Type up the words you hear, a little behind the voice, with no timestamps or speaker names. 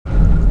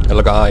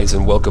Hello guys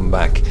and welcome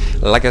back.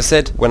 Like I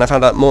said, when I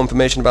found out more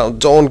information about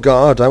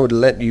Dawnguard, I would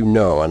let you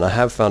know, and I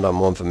have found out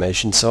more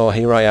information, so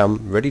here I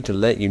am, ready to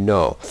let you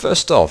know.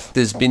 First off,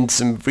 there's been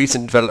some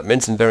recent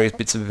developments and various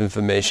bits of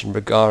information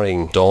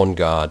regarding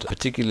Dawnguard,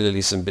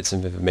 particularly some bits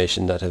of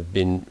information that have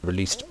been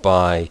released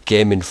by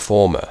Game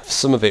Informer,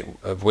 some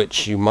of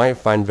which you might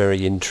find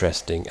very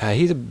interesting.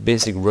 Here's a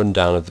basic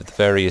rundown of the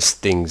various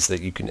things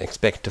that you can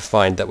expect to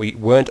find that we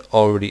weren't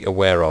already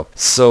aware of.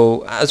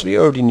 So, as we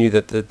already knew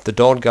that the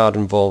Dawnguard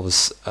involves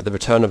the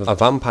return of a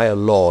vampire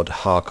lord,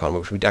 Harkon,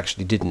 which we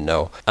actually didn't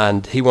know,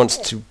 and he wants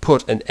to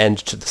put an end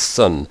to the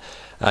sun.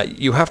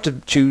 You have to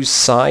choose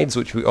sides,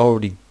 which we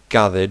already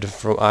gathered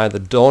from either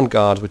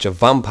Dawnguard, which are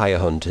vampire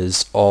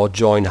hunters, or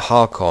join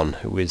Harkon,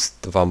 who is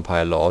the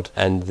vampire lord,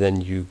 and then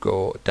you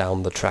go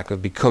down the track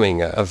of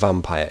becoming a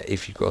vampire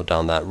if you go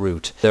down that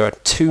route. There are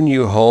two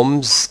new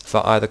homes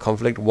for either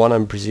conflict. One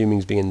I'm presuming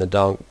is being the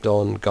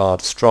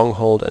Dawnguard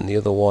stronghold, and the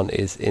other one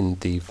is in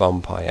the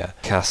vampire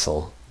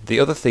castle. The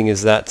other thing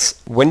is that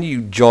when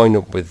you join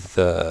up with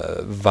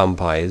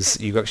vampires,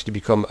 you actually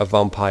become a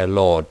vampire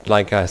lord.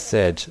 Like I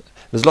said,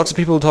 there's lots of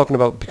people talking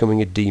about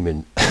becoming a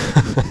demon.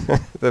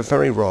 They're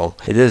very wrong.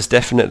 It is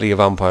definitely a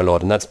vampire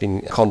lord, and that's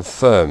been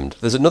confirmed.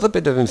 There's another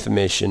bit of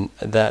information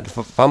that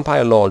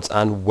vampire lords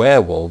and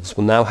werewolves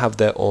will now have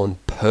their own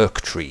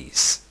perk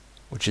trees,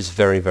 which is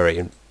very,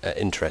 very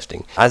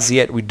interesting. As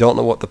yet, we don't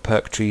know what the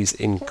perk trees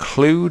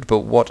include, but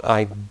what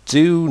I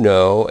do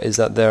know is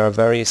that there are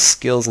various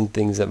skills and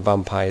things that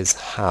vampires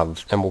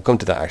have, and we'll come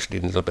to that actually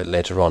a little bit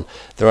later on.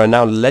 There are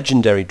now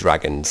legendary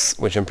dragons,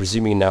 which I'm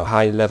presuming now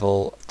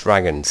high-level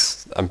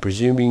dragons. I'm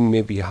presuming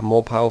maybe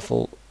more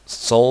powerful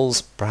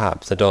souls,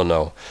 perhaps. I don't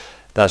know.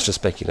 That's just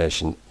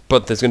speculation.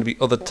 But there's going to be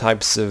other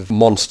types of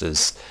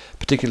monsters,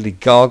 particularly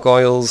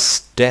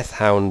gargoyles, death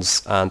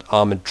hounds, and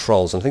armoured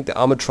trolls. And I think the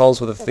armoured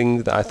trolls were the thing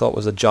that I thought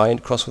was a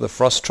giant cross with a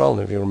frost troll,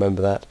 if you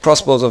remember that.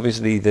 Crossbows,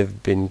 obviously,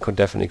 they've been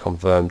definitely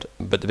confirmed,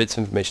 but the bits of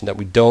information that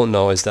we don't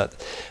know is that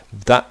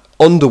that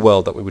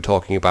underworld that we were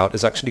talking about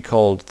is actually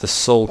called the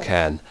Soul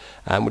Cairn,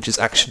 which is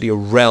actually a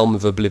realm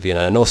of oblivion.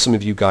 And I know some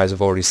of you guys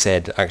have already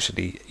said,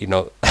 actually, you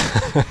know,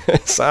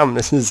 Sam,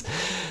 this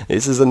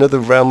is another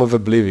realm of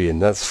oblivion.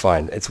 That's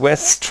fine. It's where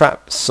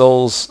trapped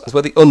souls, it's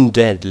where the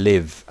undead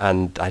live,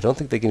 and I don't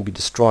think they're going to be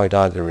destroyed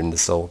either in the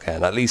Soul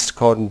Cairn, at least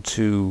according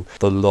to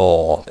the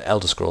lore, the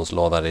Elder Scrolls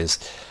lore, that is.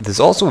 There's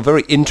also a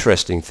very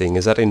interesting thing,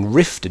 is that in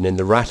Riften, in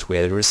the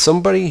Ratway, there is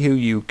somebody who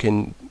you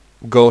can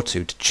go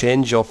to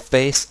change your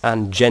face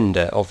and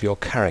gender of your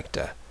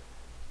character,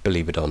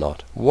 believe it or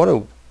not. What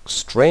a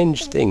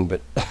strange thing,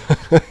 but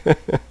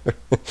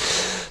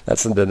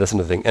that's another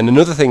thing. And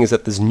another thing is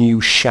that there's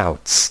new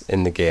shouts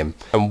in the game,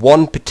 and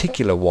one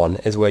particular one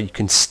is where you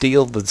can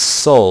steal the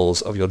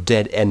souls of your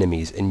dead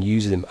enemies and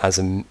use them as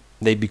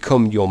they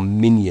become your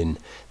minion,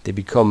 they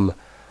become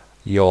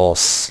your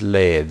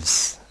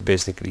slaves.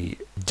 Basically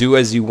do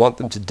as you want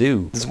them to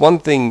do. There's one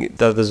thing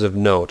that is of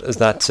note, is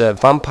that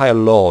vampire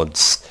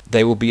lords,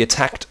 they will be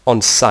attacked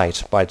on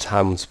sight by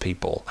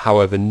townspeople.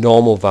 However,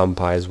 normal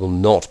vampires will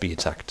not be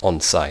attacked on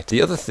sight.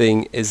 The other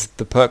thing is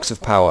the perks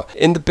of power.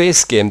 In the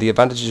base game, the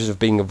advantages of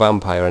being a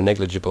vampire are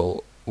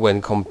negligible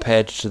when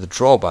compared to the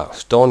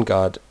drawbacks.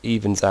 Dawnguard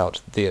evens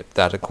out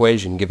that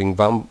equation, giving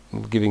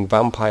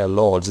vampire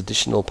lords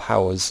additional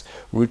powers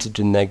rooted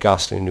in their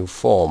ghastly new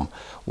form.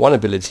 One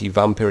ability,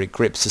 Vampiric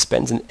Grip,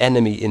 suspends an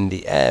enemy in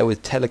the air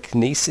with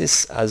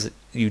telekinesis as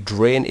you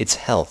drain its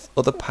health.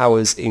 Other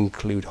powers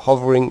include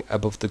hovering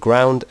above the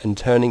ground and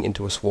turning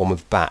into a swarm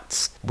of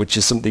bats, which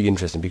is something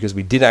interesting because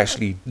we did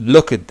actually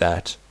look at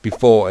that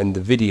before in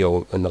the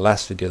video, in the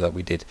last video that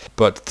we did.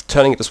 But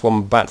turning into a swarm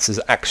of bats is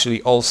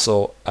actually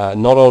also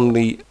not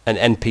only an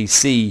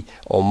NPC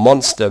or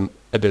monster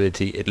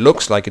ability, it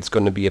looks like it's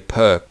going to be a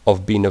perk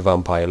of being a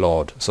vampire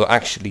lord. So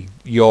actually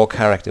your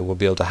character will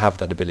be able to have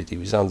that ability,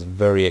 which sounds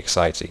very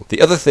exciting.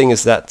 The other thing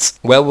is that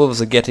werewolves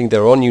are getting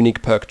their own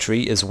unique perk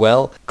tree as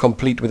well,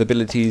 complete with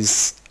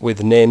abilities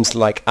with names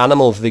like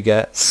Animal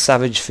Vigor,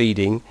 Savage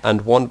Feeding,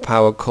 and one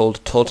power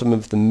called Totem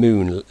of the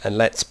Moon, and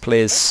lets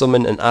players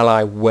summon an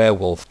ally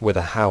werewolf with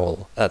a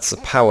howl. That's a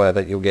power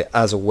that you'll get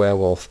as a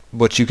werewolf,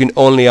 but you can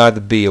only either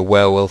be a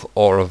werewolf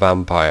or a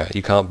vampire.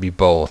 You can't be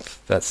both.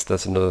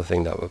 That's another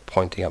thing that we're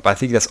pointing out. But I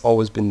think that's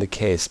always been the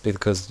case,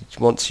 because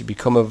once you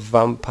become a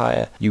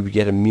vampire, you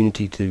get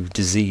immunity to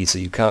disease, so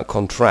you can't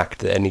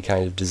contract any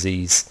kind of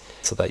disease,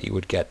 so that you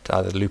would get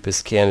either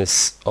lupus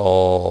canis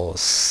or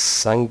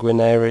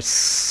sanguinaris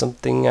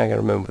something. I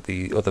can't remember what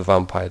the other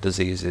vampire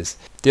disease is.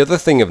 The other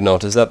thing of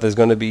note is that there's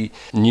going to be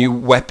new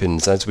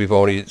weapons, as we've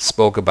already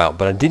spoke about,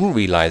 but I didn't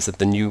realise that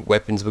the new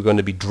weapons were going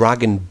to be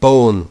dragon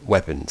bone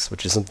weapons,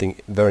 which is something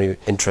very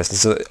interesting.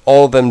 So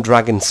all them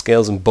dragon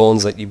scales and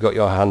bones that you've got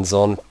your hands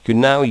on, you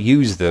can now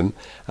use them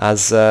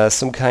as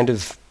some kind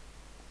of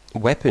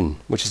weapon,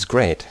 which is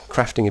great.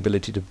 Crafting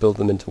ability to build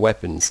them into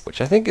weapons,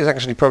 which I think is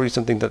actually probably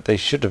something that they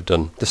should have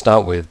done to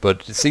start with,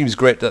 but it seems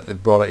great that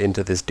they've brought it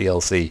into this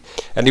DLC.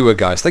 Anyway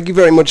guys, thank you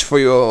very much for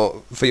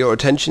your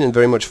attention and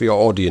very much for your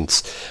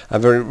audience. I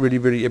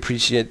really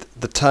appreciate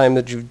the time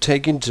that you've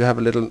taken to have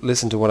a little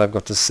listen to what I've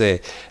got to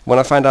say. When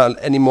I find out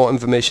any more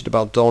information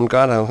about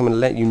Dawnguard, I'm going to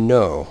let you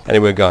know.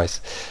 Anyway guys,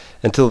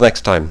 until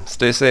next time,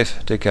 stay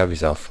safe, take care of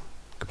yourself.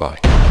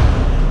 Goodbye.